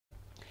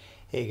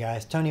Hey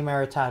guys, Tony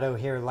Maritato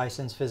here,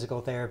 licensed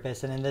physical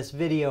therapist, and in this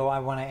video I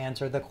want to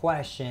answer the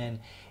question,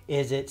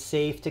 is it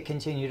safe to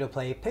continue to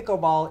play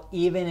pickleball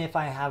even if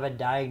I have a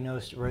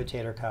diagnosed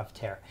rotator cuff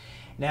tear?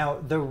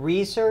 Now, the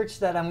research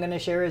that I'm going to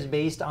share is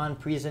based on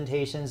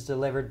presentations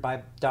delivered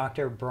by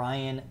Dr.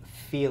 Brian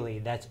Feely.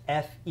 That's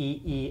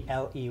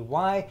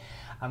F-E-E-L-E-Y.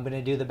 I'm going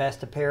to do the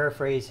best to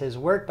paraphrase his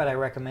work, but I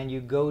recommend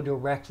you go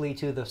directly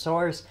to the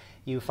source.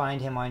 You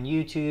find him on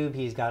YouTube.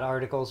 He's got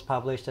articles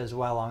published as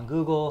well on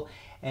Google.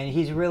 And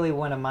he's really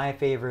one of my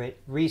favorite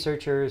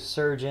researchers,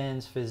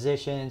 surgeons,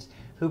 physicians,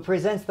 who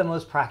presents the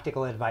most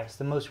practical advice,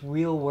 the most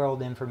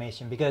real-world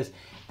information, because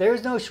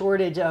there's no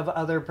shortage of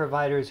other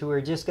providers who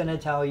are just going to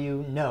tell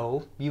you,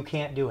 no, you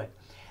can't do it.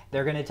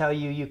 They're going to tell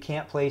you you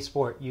can't play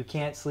sport, you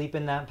can't sleep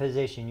in that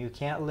position, you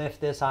can't lift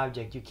this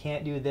object, you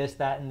can't do this,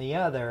 that, and the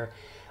other.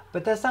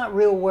 But that's not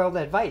real-world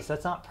advice.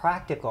 That's not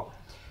practical.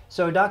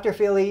 So Dr.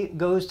 Feely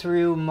goes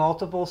through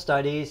multiple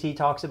studies. He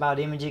talks about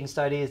imaging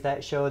studies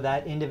that show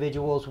that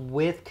individuals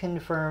with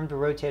confirmed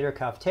rotator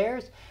cuff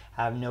tears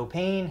have no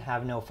pain,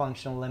 have no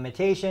functional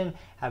limitation,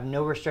 have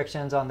no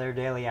restrictions on their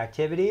daily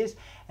activities.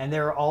 And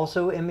there are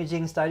also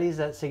imaging studies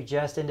that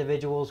suggest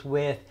individuals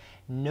with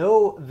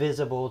no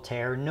visible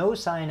tear, no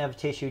sign of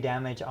tissue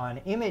damage on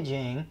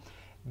imaging,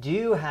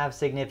 do have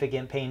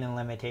significant pain and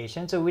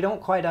limitation. So we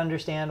don't quite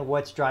understand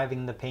what's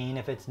driving the pain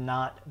if it's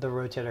not the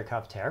rotator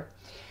cuff tear.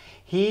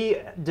 He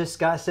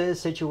discusses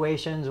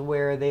situations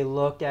where they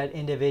looked at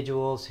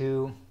individuals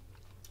who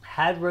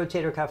had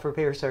rotator cuff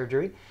repair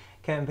surgery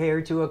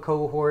compared to a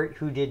cohort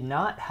who did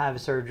not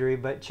have surgery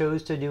but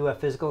chose to do a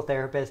physical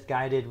therapist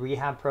guided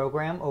rehab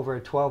program over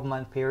a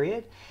 12-month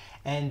period.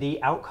 And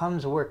the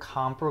outcomes were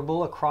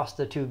comparable across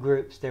the two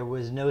groups. There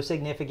was no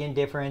significant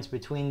difference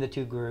between the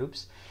two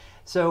groups.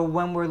 So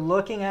when we're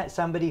looking at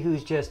somebody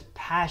who's just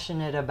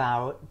passionate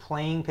about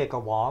playing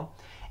pickleball,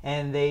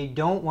 and they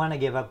don't want to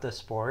give up the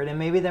sport, and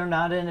maybe they're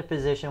not in a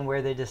position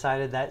where they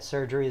decided that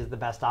surgery is the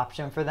best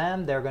option for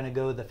them, they're going to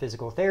go the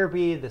physical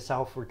therapy, the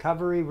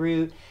self-recovery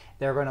route,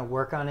 they're going to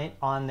work on it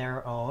on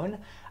their own.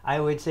 I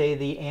would say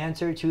the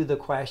answer to the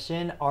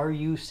question, are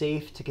you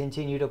safe to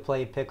continue to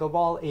play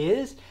pickleball,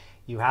 is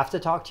you have to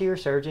talk to your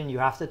surgeon, you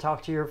have to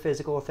talk to your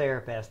physical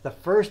therapist. The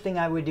first thing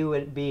I would do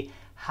would be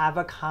have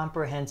a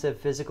comprehensive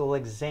physical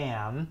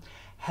exam,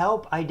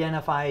 help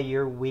identify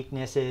your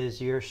weaknesses,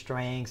 your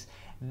strengths,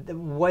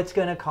 what's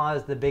going to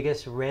cause the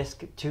biggest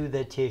risk to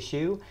the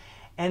tissue,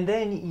 and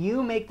then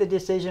you make the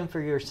decision for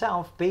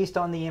yourself based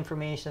on the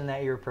information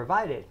that you're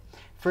provided.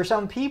 For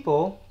some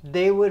people,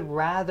 they would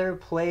rather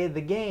play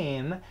the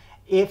game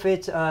if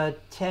it's a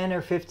 10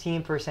 or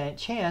 15%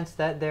 chance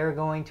that they're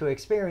going to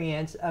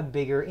experience a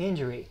bigger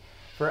injury.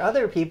 For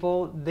other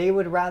people, they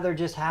would rather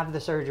just have the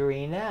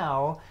surgery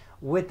now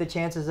with the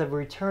chances of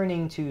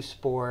returning to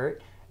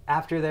sport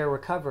after their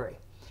recovery.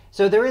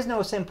 So there is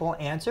no simple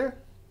answer.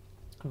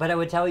 But I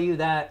would tell you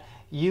that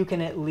you can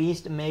at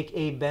least make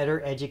a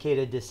better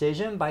educated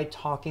decision by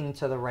talking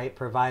to the right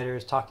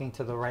providers, talking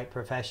to the right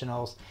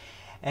professionals.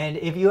 And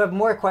if you have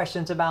more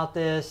questions about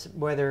this,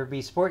 whether it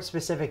be sports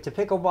specific to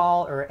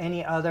pickleball or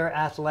any other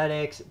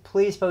athletics,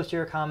 please post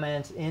your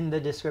comments in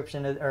the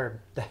description of, or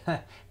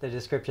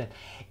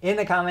in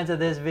the comments of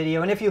this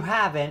video. And if you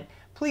haven't,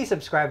 please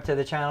subscribe to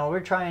the channel. We're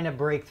trying to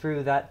break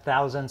through that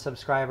 1,000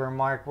 subscriber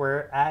mark.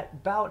 We're at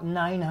about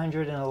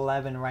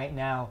 911 right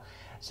now.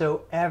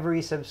 So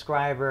every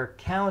subscriber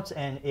counts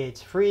and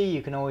it's free.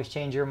 You can always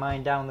change your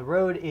mind down the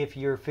road if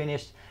you're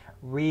finished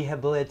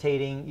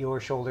rehabilitating your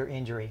shoulder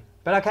injury.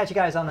 But I'll catch you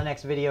guys on the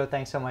next video.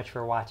 Thanks so much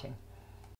for watching.